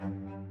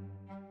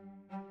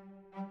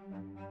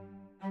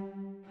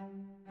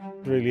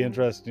really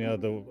interesting.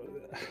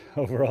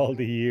 Over all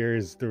the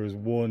years, there was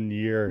 1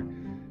 year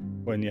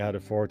when you had a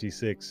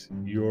 46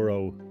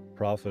 euro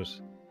profit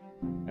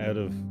out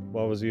of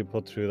what was you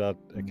put through that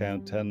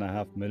account,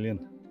 10.5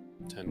 million.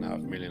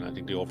 10.5 million. I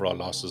think the overall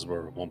losses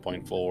were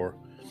 1.4,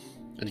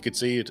 and you could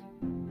see it.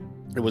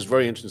 It was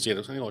very interesting to see it. I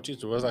was like, oh,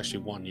 geez, there was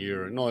actually 1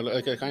 year. No,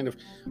 like I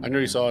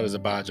nearly saw it as a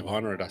badge of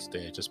honor at that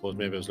stage. I suppose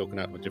maybe I was looking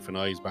at it with different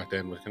eyes back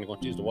then, but kind of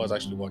going, geez, there was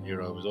actually 1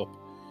 year I was up.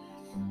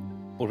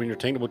 But when you're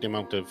thinking about the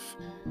amount of,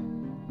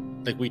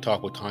 like we talk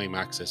about time,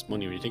 access,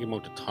 money, when you think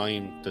about the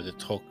time that it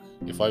took,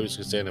 if I was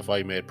saying if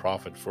I made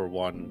profit for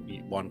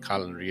one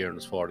calendar year and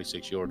it's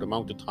 46 euro, the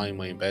amount of time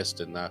I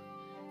invested in that,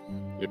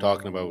 you're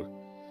talking about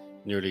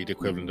nearly the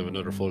equivalent of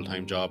another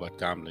full-time job at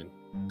gambling.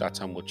 That's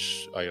how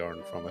much I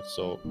earned from it.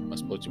 So I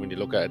suppose when you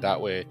look at it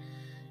that way,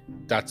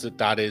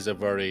 that is a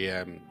very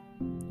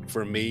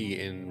for me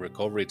in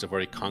recovery, it's a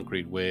very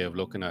concrete way of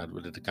looking at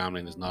it. The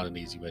gambling is not an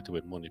easy way to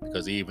win money,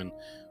 because even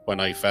when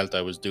I felt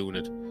I was doing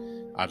it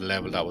at a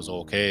level that was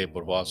okay,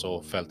 but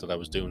also felt that I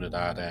was doing it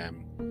at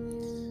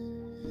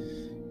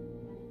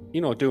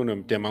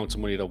doing the amounts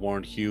of money that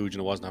weren't huge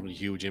and it wasn't having a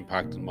huge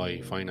impact on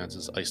my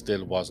finances, I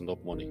still wasn't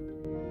up money.